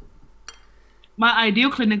 My ideal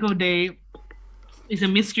clinical day is a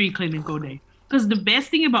mystery clinical day. Because the best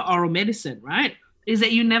thing about oral medicine, right, is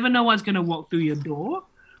that you never know what's going to walk through your door.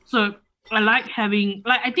 So I like having,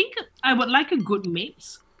 I think I would like a good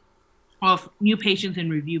mix of new patients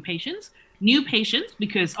and review patients. New patients,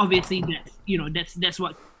 because obviously that's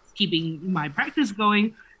what's keeping my practice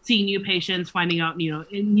going. Seeing new patients, finding out, new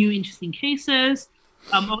interesting cases.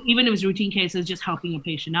 Or even if it's routine cases, just helping a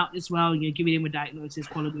patient out as well, giving them a diagnosis,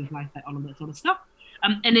 quality of life, all of that sort of stuff.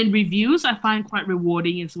 And then reviews I find quite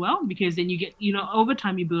rewarding as well, because then you get, over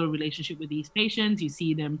time you build a relationship with these patients. You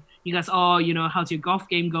see them, you guys, how's your golf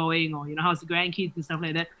game going? Or, how's the grandkids and stuff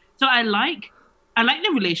like that. So I like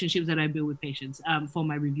the relationships that I build with patients for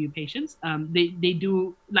my review patients. They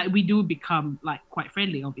do, we do become quite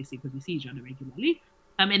friendly, obviously, because we see each other regularly.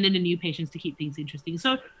 And then the new patients to keep things interesting.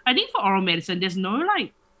 So I think for oral medicine, there's no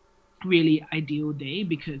really ideal day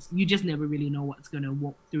because you just never really know what's going to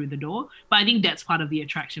walk through the door. But I think that's part of the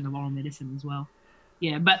attraction of oral medicine as well.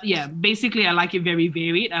 Yeah, but yeah, basically I like it very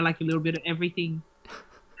varied. I like a little bit of everything.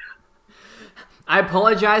 I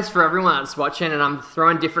apologize for everyone that's watching and I'm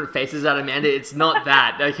throwing different faces at Amanda. It's not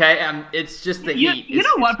that, okay? It's just the heat. You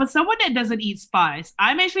know what? For someone that doesn't eat spice,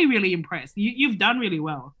 I'm actually really impressed. You've done really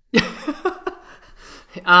well.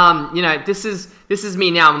 This is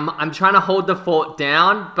me now. I'm trying to hold the fort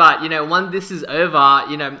down, but when this is over,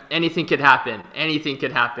 anything could happen. Anything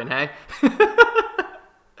could happen, hey?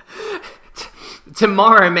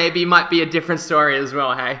 Tomorrow maybe might be a different story as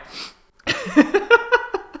well, hey?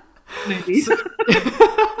 Maybe.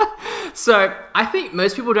 So I think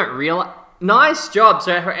most people don't realize. Nice job.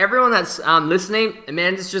 So for everyone that's listening,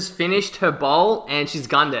 Amanda's just finished her bowl and she's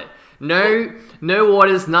gunned it. No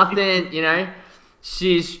waters, nothing.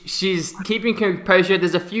 She's keeping composure.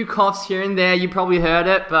 There's a few coughs here and there. You probably heard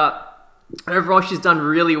it, but overall, she's done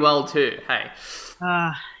really well too. Hey.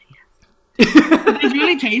 It's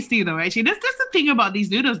really tasty though, actually. That's the thing about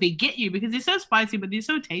these noodles. They get you because they're so spicy, but they're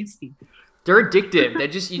so tasty. They're addictive.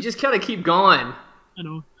 You just kind of keep going. I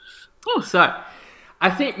know. So, I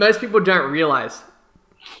think most people don't realize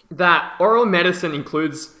that oral medicine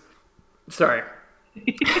includes... Sorry.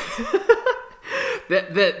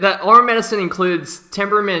 That oral medicine includes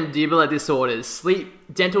temporomandibular disorders,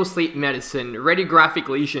 dental sleep medicine, radiographic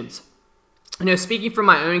lesions. Speaking from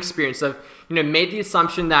my own experience, I've made the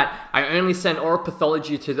assumption that I only send oral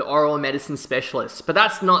pathology to the oral medicine specialist, but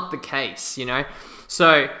that's not the case,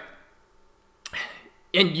 So,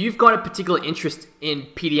 and you've got a particular interest in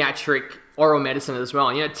pediatric oral medicine as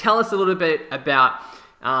well. Tell us a little bit about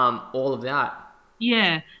all of that.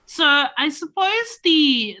 Yeah. So I suppose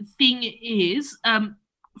the thing is,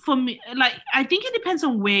 for me, I think it depends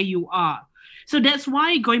on where you are. So that's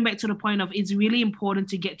why going back to the point of it's really important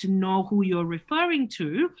to get to know who you're referring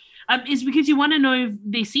to, is because you want to know if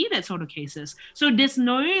they see that sort of cases. So there's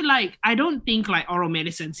no, I don't think oral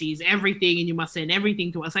medicine sees everything and you must send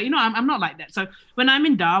everything to us. I'm not like that. So when I'm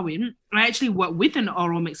in Darwin, I actually work with an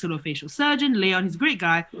oral maxillofacial surgeon, Leon, he's a great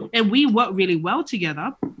guy, and we work really well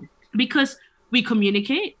together. because we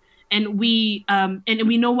communicate and we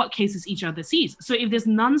know what cases each other sees. So if there's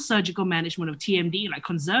non-surgical management of TMD, like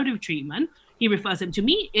conservative treatment, he refers them to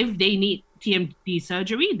me. If they need TMD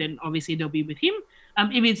surgery, then obviously they'll be with him.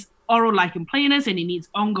 If it's oral lichen planus and it needs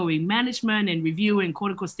ongoing management and review and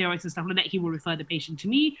corticosteroids and stuff like that, he will refer the patient to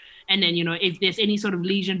me. And then, if there's any sort of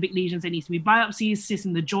lesion, big lesions that needs to be biopsies, cysts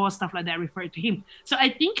in the jaw, stuff like that, refer it to him. So I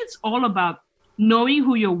think it's all about knowing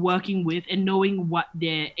who you're working with and knowing what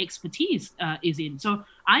their expertise is in. So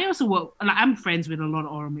I also work, I'm friends with a lot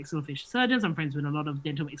of oral maxillofacial surgeons. I'm friends with a lot of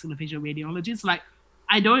dental maxillofacial radiologists.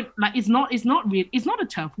 It's not a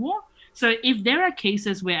turf war. So if there are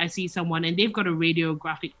cases where I see someone and they've got a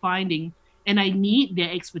radiographic finding and I need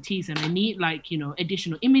their expertise and I need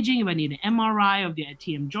additional imaging, if I need an MRI of their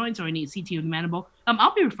TM joints or I need CT of the mandible,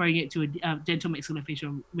 I'll be referring it to a dental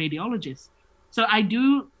maxillofacial radiologist. So I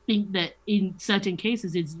do think that in certain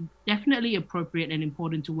cases, it's definitely appropriate and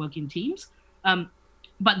important to work in teams.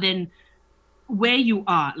 But then where you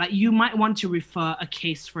are, you might want to refer a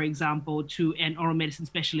case, for example, to an oral medicine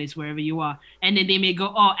specialist wherever you are. And then they may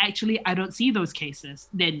go, oh, actually, I don't see those cases.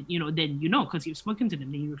 Then, because you've spoken to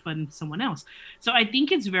them and you refer them to someone else. So I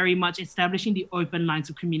think it's very much establishing the open lines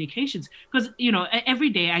of communications. Because,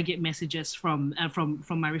 every day I get messages from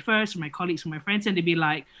my referrers, from my colleagues, from my friends, and they'd be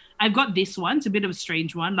like, I've got this one. It's a bit of a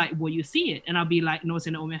strange one. Will you see it? And I'll be like, no, it's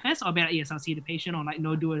an OMFS. I'll be like, yes, I'll see the patient. Or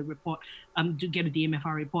no, do a report, to get a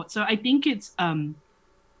DMFR report. So I think it's, I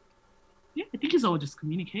think it's all just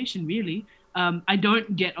communication, really. I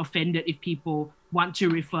don't get offended if people want to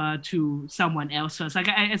refer to someone else first.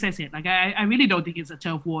 As I said, I really don't think it's a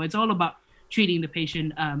turf war. It's all about treating the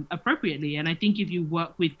patient appropriately. And I think if you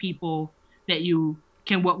work with people that you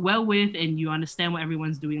can work well with and you understand what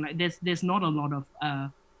everyone's doing, there's not a lot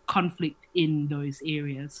of conflict in those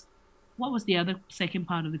areas. What was the other second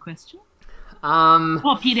part of the question?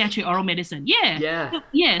 Pediatric oral medicine. So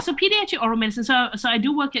pediatric oral medicine. So I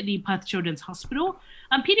do work at the Perth Children's Hospital.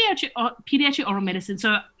 Pediatric oral medicine.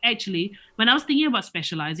 So actually, when I was thinking about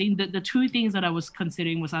specializing, the two things that I was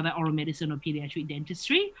considering was either oral medicine or pediatric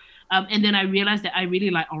dentistry. And then I realized that I really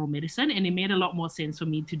like oral medicine, and it made a lot more sense for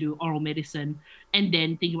me to do oral medicine and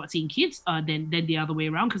then think about seeing kids than the other way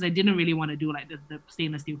around, because I didn't really want to do the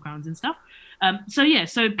stainless steel crowns and stuff. So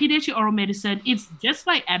pediatric oral medicine, it's just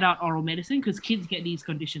like adult oral medicine because kids get these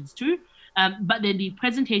conditions too. But then the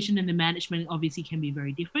presentation and the management obviously can be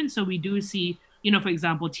very different. So we do see, for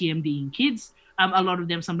example, TMD in kids. A lot of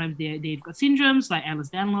them, sometimes they've got syndromes like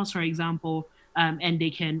Ehlers-Danlos, for example. And they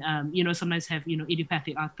can, sometimes have,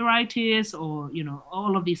 idiopathic arthritis or,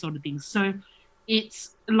 all of these sort of things. So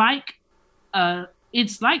it's like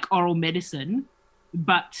oral medicine,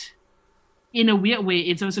 but in a weird way,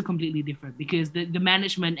 it's also completely different because the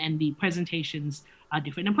management and the presentations are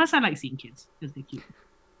different. And plus, I like seeing kids because they're cute.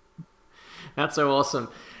 That's so awesome.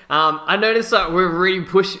 I noticed that we're really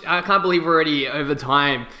pushed. I can't believe we're already over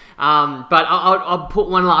time. But I'll put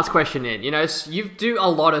one last question in. You do a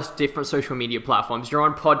lot of different social media platforms. You're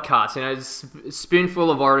on podcasts.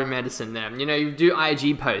 Spoonful of Oral Medicine. There. You do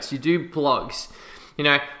IG posts. You do blogs.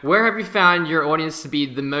 Where have you found your audience to be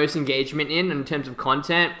the most engagement in terms of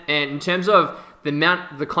content and in terms of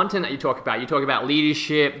the content that you talk about? You talk about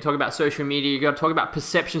leadership. You talk about social media. You got to talk about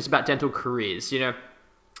perceptions about dental careers.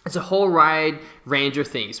 It's a whole wide range of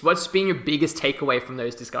things. What's been your biggest takeaway from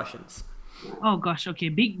those discussions? Oh gosh, okay,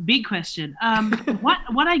 big question.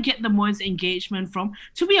 What I get the most engagement from,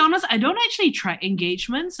 to be honest, I don't actually track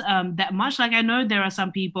engagements that much. I know there are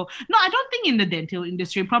some people, no, I don't think in the dental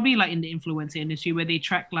industry, probably in the influencer industry where they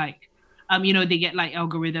track they get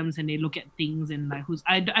algorithms and they look at things and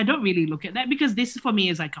I don't really look at that because this for me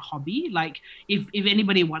is a hobby. If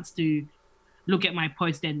anybody wants to look at my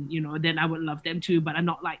posts, then then I would love them to, but I'm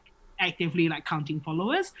not actively counting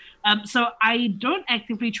followers. So I don't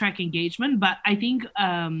actively track engagement, but I think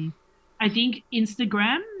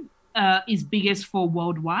Instagram is biggest for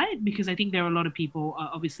worldwide because I think there are a lot of people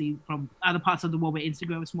obviously from other parts of the world where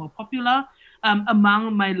Instagram is more popular.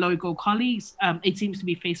 Among my local colleagues, it seems to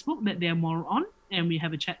be Facebook that they're more on, and we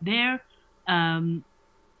have a chat there. And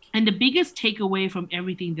the biggest takeaway from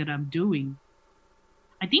everything that I'm doing,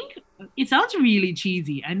 I think it sounds really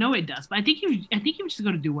cheesy. I know it does, but I think you've just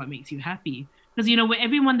got to do what makes you happy. Because with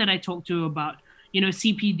everyone that I talk to about,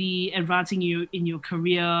 CPD, advancing you in your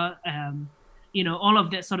career, all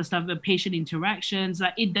of that sort of stuff, the patient interactions,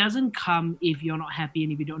 like it doesn't come if you're not happy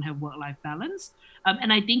and if you don't have work-life balance.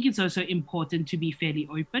 And I think it's also important to be fairly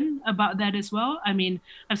open about that as well. I mean,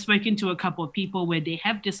 I've spoken to a couple of people where they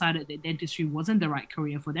have decided that dentistry wasn't the right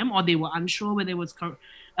career for them, or they were unsure whether it was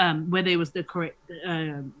the correct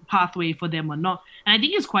pathway for them or not. And I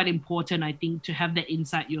think it's quite important, I think, to have that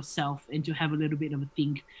insight yourself and to have a little bit of a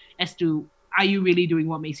think as to, are you really doing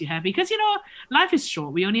what makes you happy? Because, life is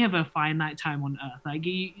short. We only have a finite time on earth. Like,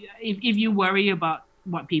 if you worry about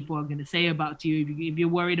what people are going to say about you, if you're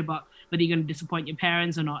worried about whether you're going to disappoint your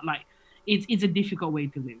parents or not, like, it's a difficult way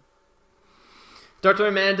to live. Dr.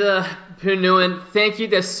 Amanda Phoon Nguyen, thank you.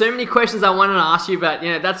 There's so many questions I wanted to ask you, but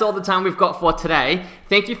that's all the time we've got for today.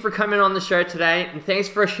 Thank you for coming on the show today, and thanks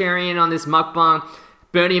for sharing in on this mukbang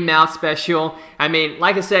burn your mouth special. I mean,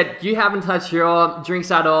 like I said, you haven't touched your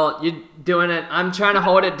drinks at all. You're doing it. I'm trying to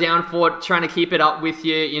hold it down trying to keep it up with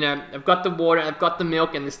you. I've got the water, I've got the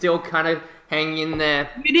milk, and they're still kind of hanging in there.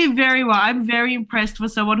 You did very well. I'm very impressed for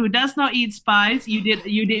someone who does not eat spice. You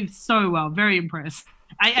did so well. Very impressed.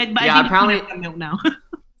 I apparently the milk now.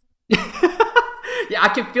 Yeah, I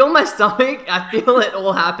can feel my stomach. I feel it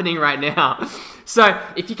all happening right now. So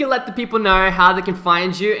if you can let the people know how they can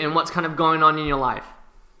find you and what's kind of going on in your life.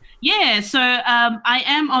 Yeah, so I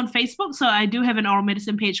am on Facebook. So I do have an oral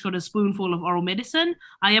medicine page called A Spoonful of Oral Medicine.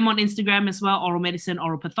 I am on Instagram as well, Oral Medicine,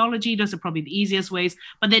 Oral Pathology. Those are probably the easiest ways.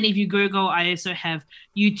 But then if you Google, I also have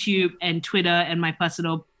YouTube and Twitter and my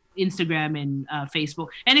personal Instagram and Facebook.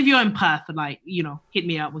 And if you're in Perth, hit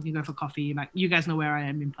me up. We can go for coffee. Like, you guys know where I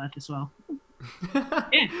am in Perth as well.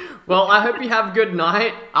 Yeah. Well, I hope you have a good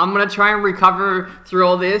night. I'm going to try and recover through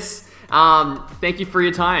all this. Thank you for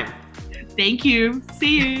your time. Thank you.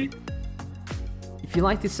 See you. If you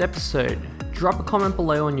like this episode, drop a comment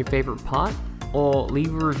below on your favorite part or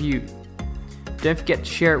leave a review. Don't forget to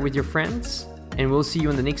share it with your friends, and we'll see you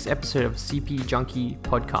in the next episode of CP Junkie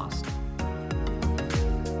Podcast.